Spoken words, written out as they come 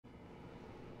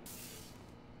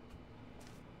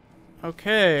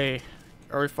Okay.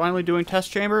 Are we finally doing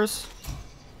test chambers?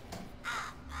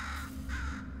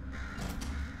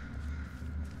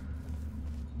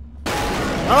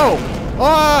 Oh!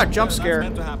 Ah! Jump scare. That's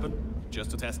meant to happen,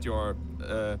 just to test your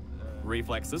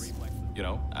reflexes, you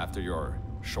know, after your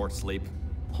short sleep.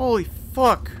 Holy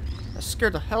fuck! That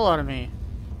scared the hell out of me.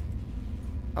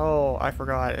 Oh, I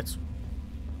forgot. It's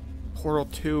Portal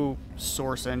 2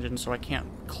 source engine, so I can't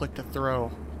click to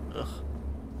throw. Ugh.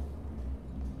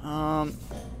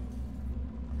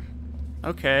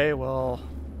 Okay, well,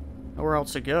 nowhere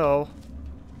else to go.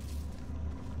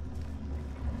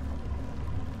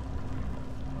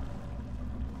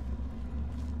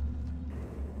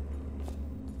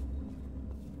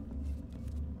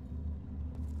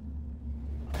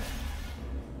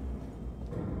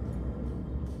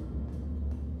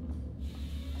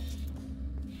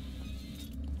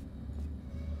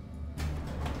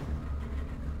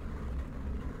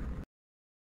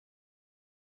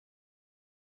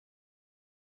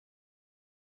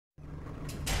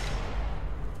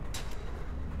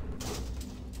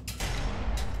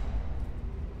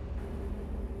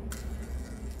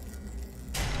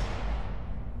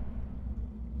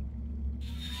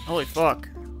 Holy fuck.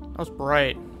 That was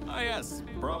bright. Ah, yes,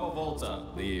 Bravo Volta.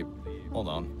 Hold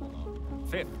on.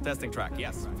 Fifth testing track,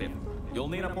 yes, fifth. You'll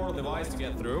need a portal device to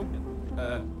get through.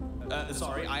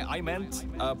 Sorry, I meant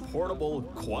a portable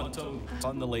quantum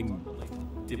tunneling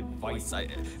device.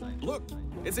 Look,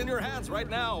 it's in your hands right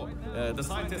now. The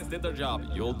scientists did their job.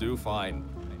 You'll do fine.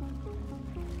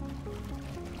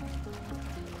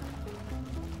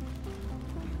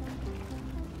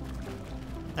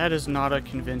 That is not a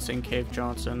convincing Cave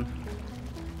Johnson.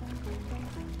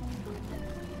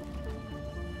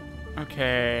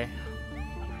 Okay.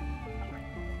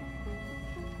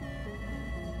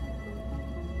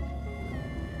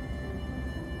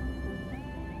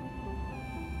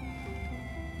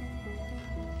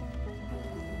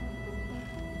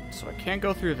 So I can't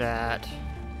go through that.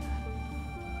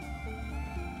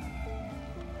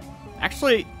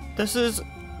 Actually, this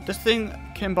thing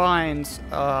combines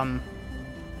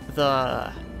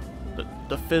the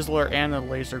Fizzler and the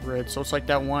laser grid, so it's like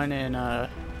that one in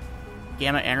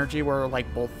Gamma Energy where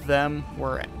like both of them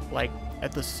were like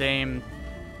at the same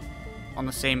on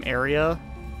the same area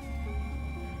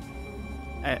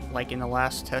like in the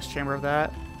last test chamber of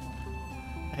that.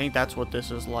 I think that's what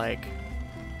this is like.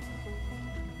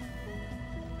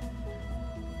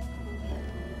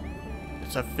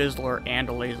 It's a Fizzler and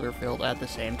a laser field at the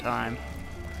same time.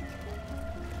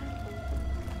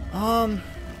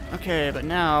 Okay, but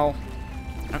now...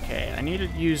 Okay, I need to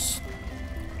use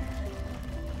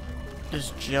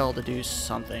this gel to do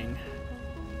something.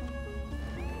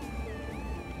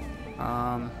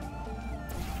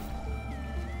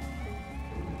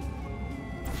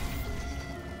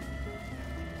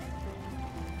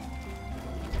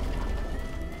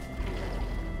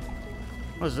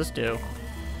 What does this do?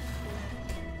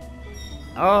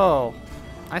 Oh,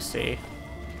 I see.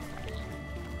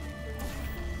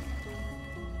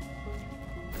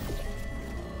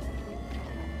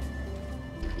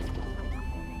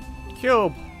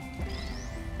 Cube.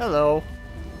 Hello.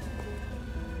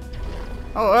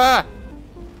 Oh, ah!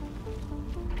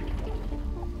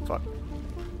 Fuck.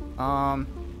 I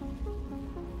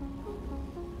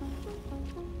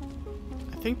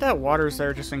think that water's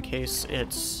there just in case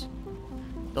it's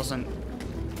doesn't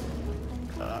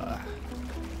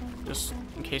just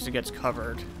in case it gets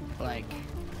covered. Like,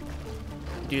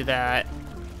 do that,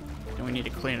 and we need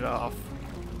to clean it off.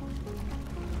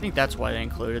 I think that's why they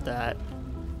included that.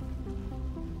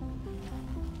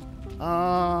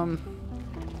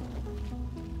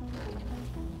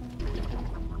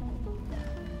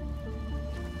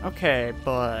 Okay,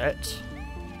 but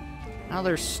now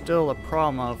there's still a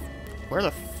problem of where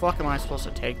the fuck am I supposed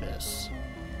to take this?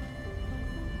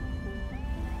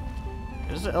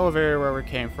 This is the elevator where we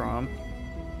came from.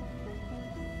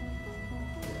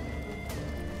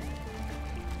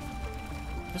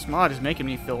 This mod is making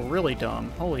me feel really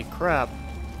dumb. Holy crap.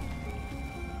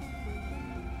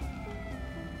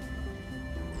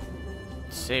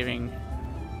 Saving.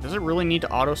 Does it really need to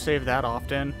autosave that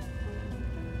often?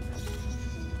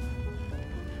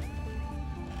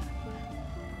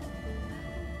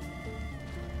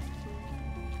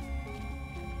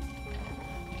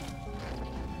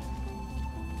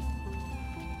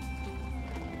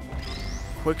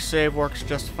 Quick save works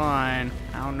just fine.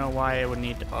 I don't know why it would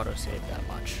need to autosave that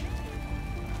much.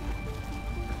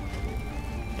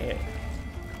 Okay.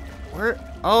 Where?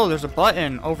 Oh, there's a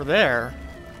button over there.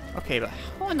 Okay, but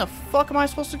how in the fuck am I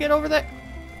supposed to get over there?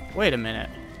 Wait a minute.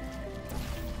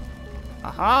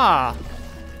 Aha!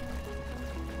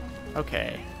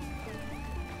 Okay.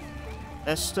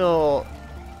 That still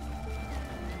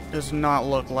does not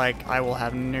look like I will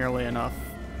have nearly enough.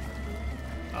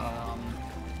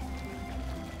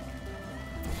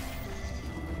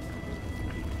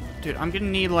 Dude, I'm gonna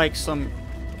need like some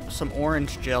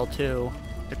orange gel too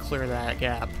to clear that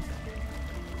gap.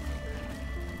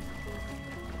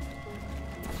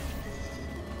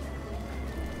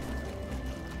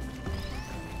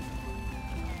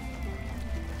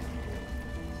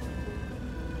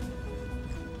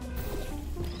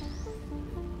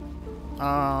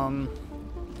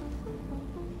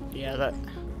 Yeah,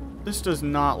 this does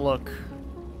not look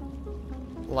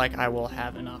like I will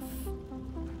have enough.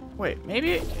 Wait,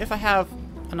 maybe if I have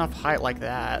enough height like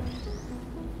that.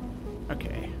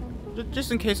 Okay.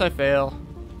 Just in case I fail.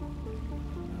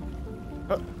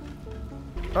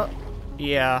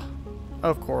 Yeah.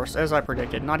 Of course, as I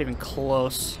predicted, not even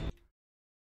close.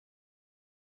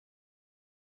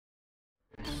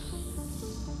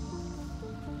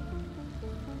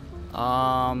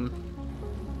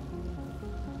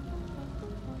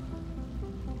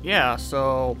 Yeah,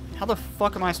 so how the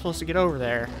fuck am I supposed to get over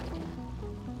there?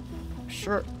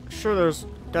 Sure there's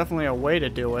definitely a way to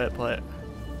do it, but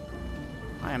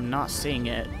I am not seeing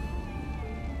it.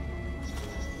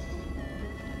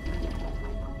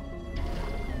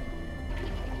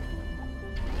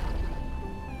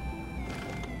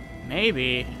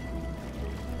 Maybe.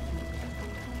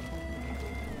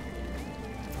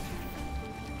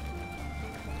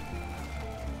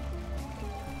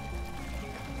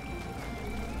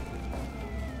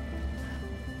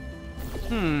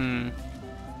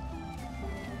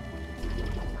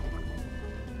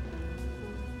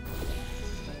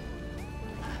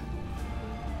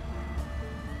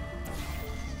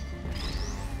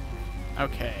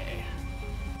 Okay.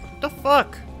 What the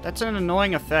fuck? That's an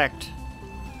annoying effect.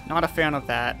 Not a fan of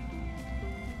that.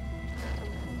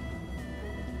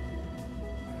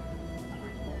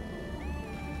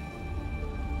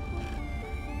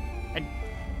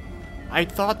 I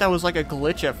thought that was like a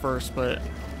glitch at first, but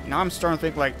now I'm starting to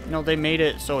think like, no, they made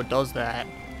it so it does that.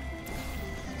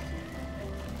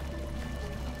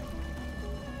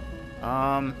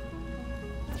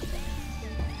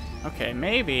 Okay,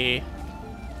 maybe.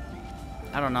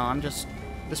 I don't know,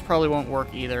 this probably won't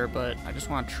work either, but I just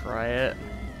want to try it.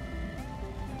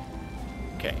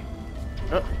 Okay.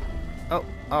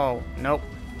 Oh, nope.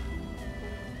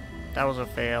 That was a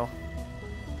fail.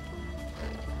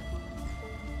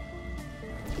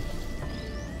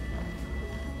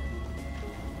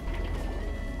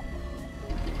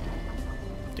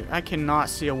 Dude, I cannot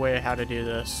see a way how to do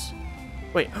this.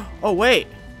 Wait, oh wait!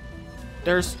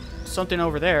 There's something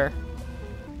over there.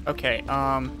 Okay,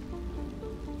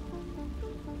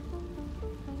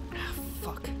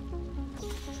 fuck.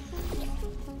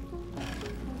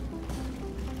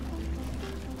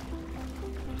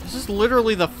 This is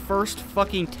literally the first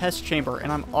fucking test chamber,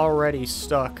 and I'm already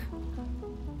stuck.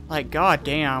 Like,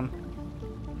 goddamn.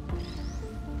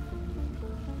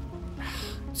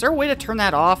 Is there a way to turn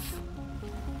that off?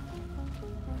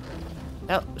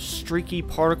 That streaky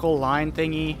particle line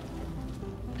thingy.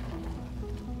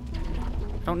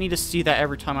 I don't need to see that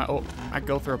every time I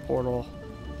go through a portal.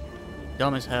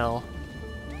 Dumb as hell.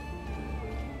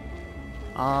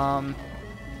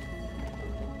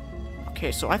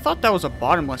 Okay, so I thought that was a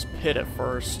bottomless pit at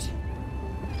first.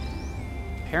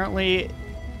 Apparently,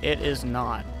 it is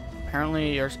not.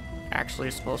 Apparently, you're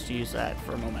actually supposed to use that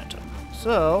for momentum.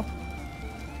 So,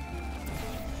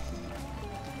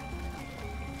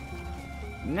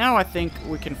 now I think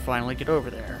we can finally get over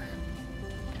there.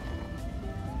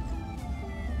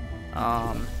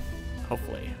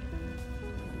 Hopefully.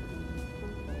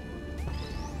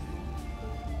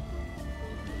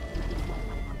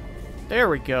 There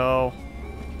we go.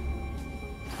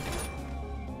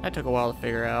 That took a while to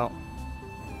figure out.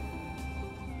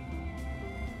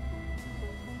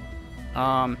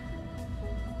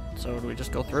 So do we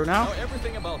just go through now? Now,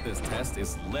 everything about this test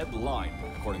is lead-lined,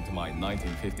 according to my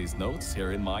 1950s notes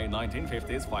here in my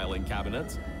 1950s filing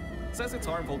cabinet. Says it's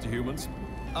harmful to humans.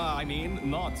 I mean,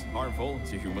 not harmful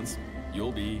to humans.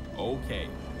 You'll be okay.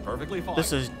 Perfectly fine.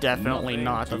 This is definitely Nothing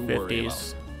not the to worry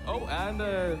 50s. about. Oh, and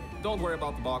don't worry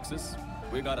about the boxes.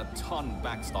 We got a ton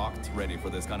backstocked, ready for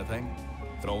this kind of thing.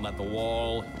 Thrown at the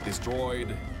wall,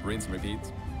 destroyed, rinse and repeat.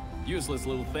 Useless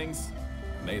little things.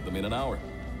 Made them in an hour.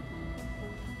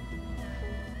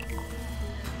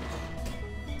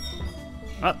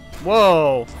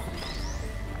 Whoa!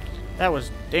 That was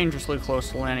dangerously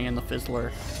close to landing in the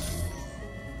Fizzler.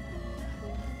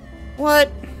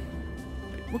 What?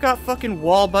 We got fucking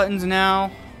wall buttons now?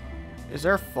 Is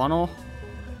there a funnel?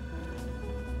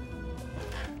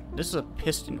 This is a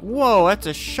piston. Whoa, that's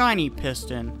a shiny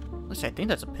piston. At least I think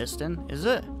that's a piston. Is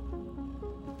it?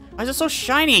 Why is it so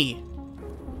shiny?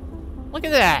 Look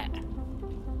at that.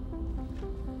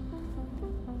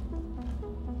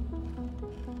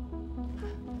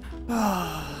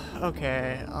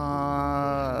 Okay,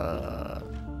 oh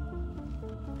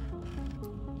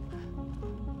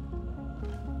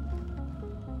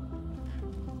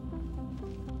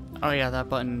yeah, that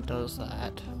button does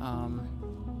that.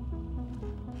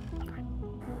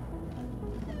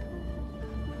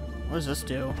 What does this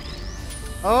do?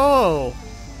 Oh!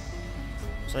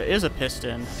 So it is a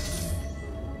piston.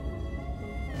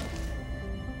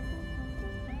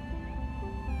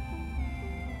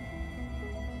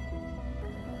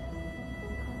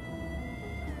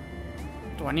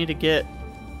 Do I need to get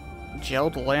gel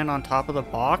to land on top of the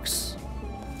box?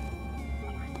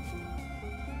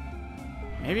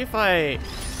 Maybe if I...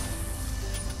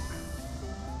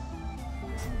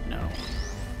 No.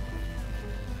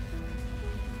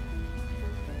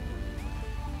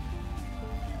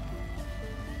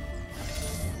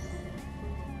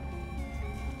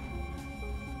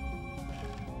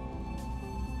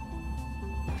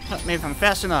 Maybe if I'm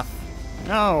fast enough.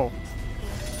 No.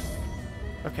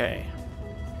 Okay.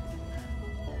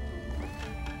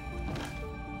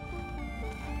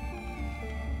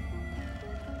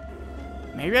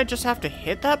 Maybe I just have to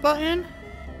hit that button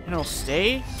and it'll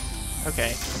stay?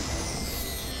 Okay.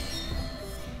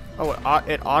 Oh,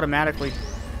 it automatically...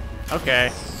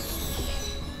 Okay.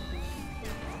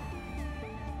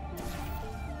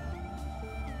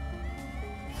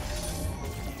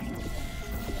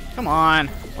 Come on.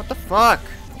 What the fuck?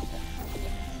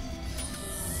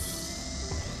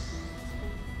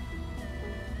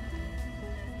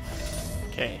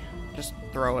 Okay. Just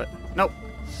throw it. Nope.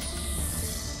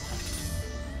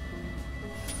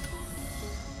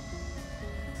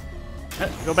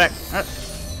 Go back.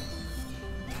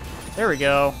 There we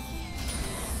go.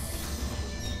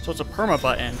 So it's a perma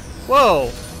button.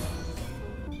 Whoa!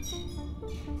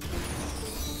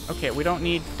 Okay, we don't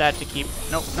need that to keep...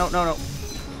 Nope, no, no, no.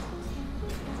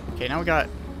 Okay, now we got...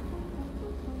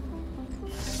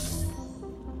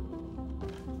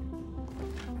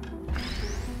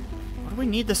 What do we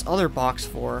need this other box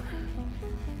for?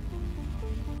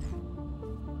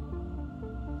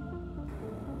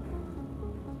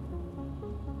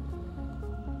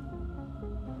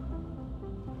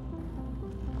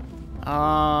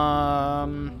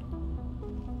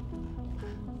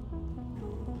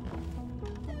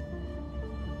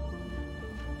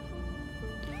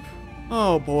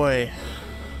 Oh boy.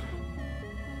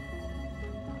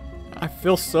 I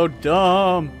feel so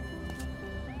dumb.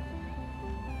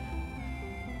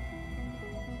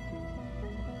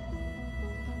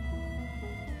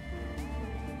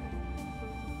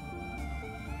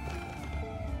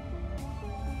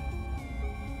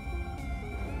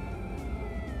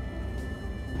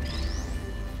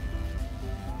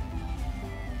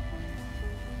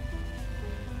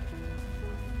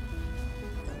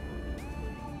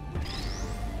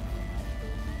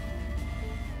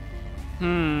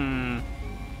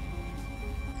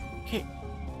 Okay.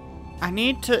 I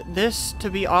need this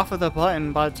to be off of the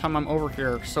button by the time I'm over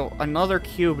here, so another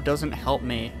cube doesn't help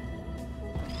me.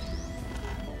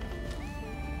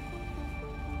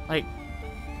 Like,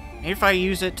 maybe if I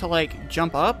use it to, like,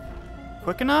 jump up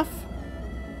quick enough?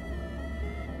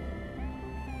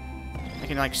 I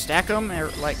can, like, stack them, or,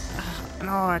 like...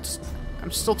 No,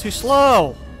 I'm still too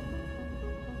slow!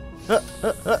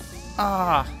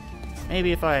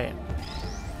 Maybe if I...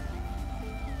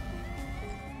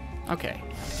 Okay,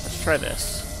 let's try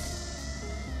this.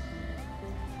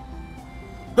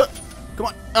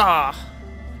 Come on!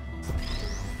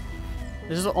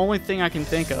 This is the only thing I can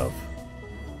think of.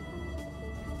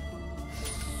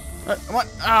 Come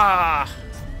on!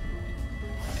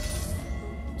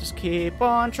 Just keep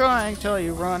on trying till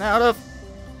you run out of...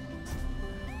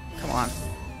 Come on.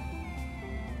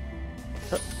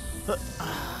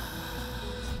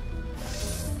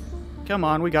 Come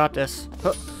on, we got this.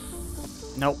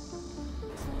 Nope.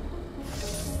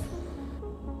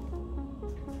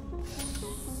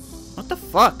 What the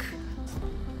fuck?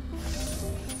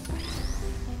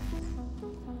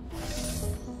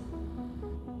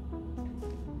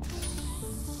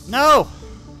 No!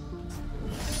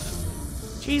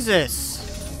 Jesus!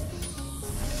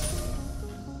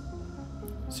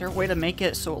 Is there a way to make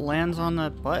it so it lands on the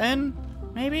button?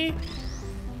 Maybe?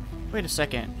 Wait a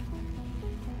second.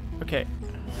 Okay.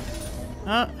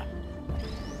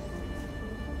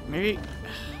 Maybe...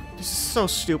 This is so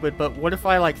stupid, but what if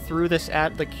I, like, threw this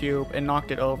at the cube and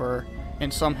knocked it over,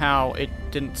 and somehow it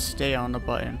didn't stay on the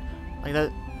button? Like,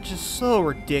 that just so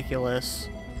ridiculous.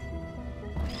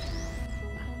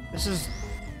 This is...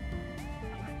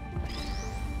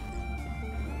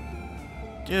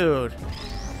 Dude.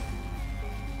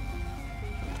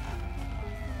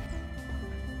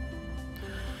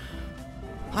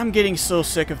 I'm getting so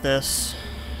sick of this.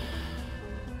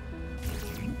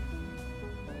 Am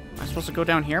I supposed to go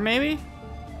down here, maybe?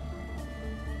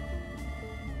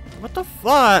 What the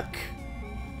fuck?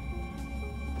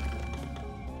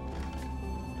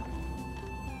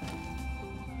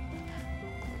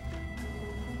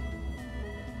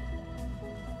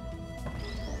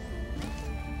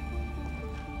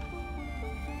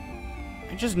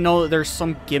 I just know that there's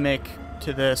some gimmick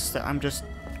to this that I'm just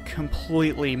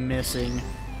completely missing.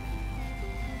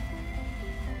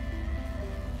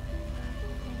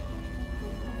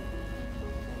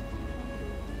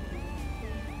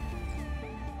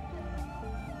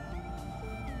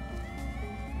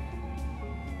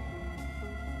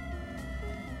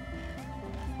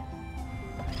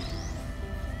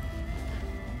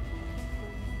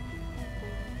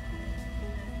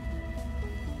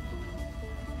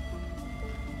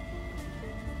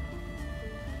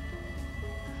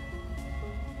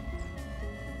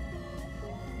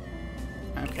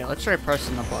 Okay, let's try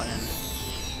pressing the button.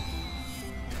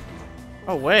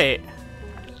 Oh, wait.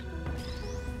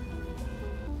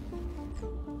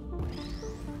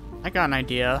 I got an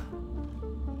idea.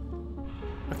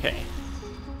 Okay.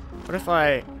 What if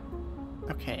I...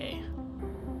 Okay.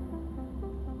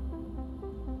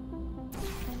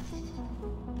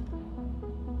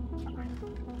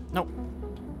 Nope.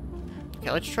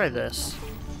 Okay, let's try this.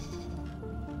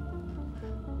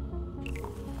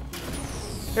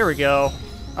 There we go.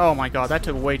 Oh my god, that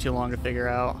took way too long to figure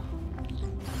out.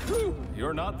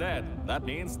 You're not dead. That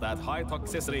means that high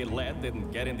toxicity lead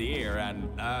didn't get in the air and,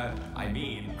 I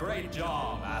mean, great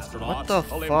job, astronaut, What the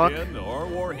Olympian, fuck? or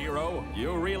war hero.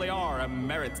 You really are a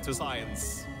merit to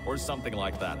science. Or something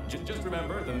like that. Just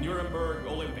remember the Nuremberg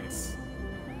Olympics.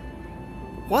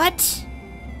 What?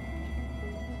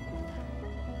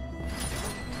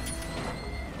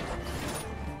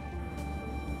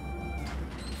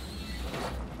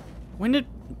 When did...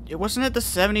 It wasn't it the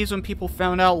 70s when people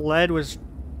found out lead was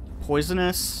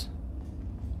poisonous?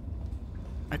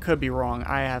 I could be wrong.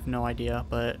 I have no idea,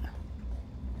 but...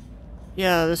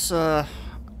 Yeah, this is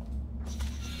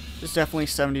definitely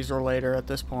 70s or later at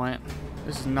this point.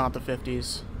 This is not the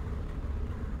 50s.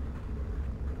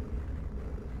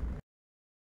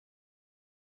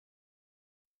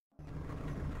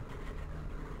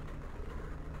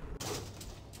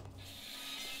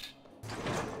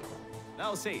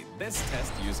 Now see, this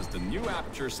test uses the new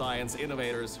Aperture Science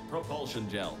Innovators propulsion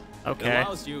gel. Okay. It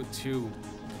allows you to...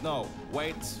 No,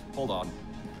 wait, hold on.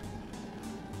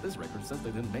 This record says they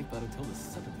didn't make that until the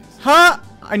 70s. Huh?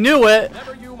 I knew it!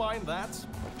 Never you mind that.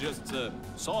 Just,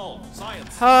 solve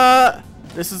science. Huh?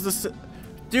 This is the...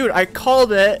 Dude, I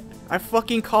called it! I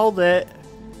fucking called it!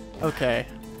 Okay.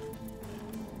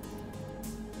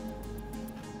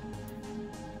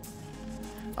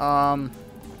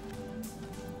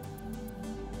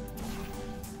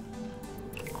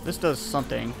 This does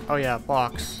something. Oh yeah,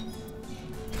 box.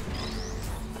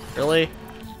 Really?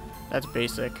 That's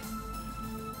basic.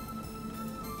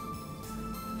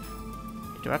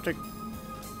 Do I have to...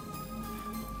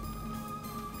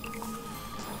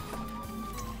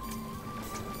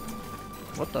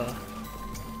 What the...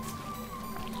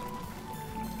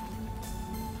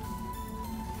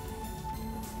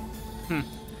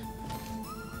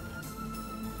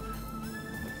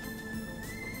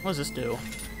 What does this do?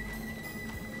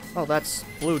 Oh, that's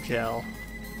blue gel.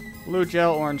 Blue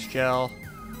gel, orange gel.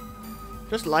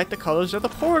 Just like the colors of the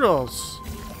portals.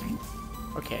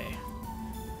 Okay.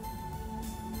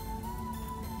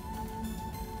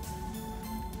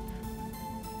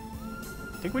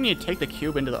 I think we need to take the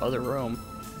cube into the other room.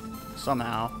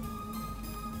 Somehow.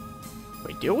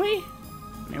 Wait, do we?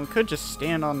 I mean, we could just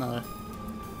stand on the...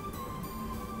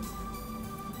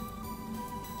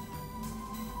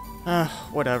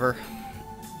 Whatever.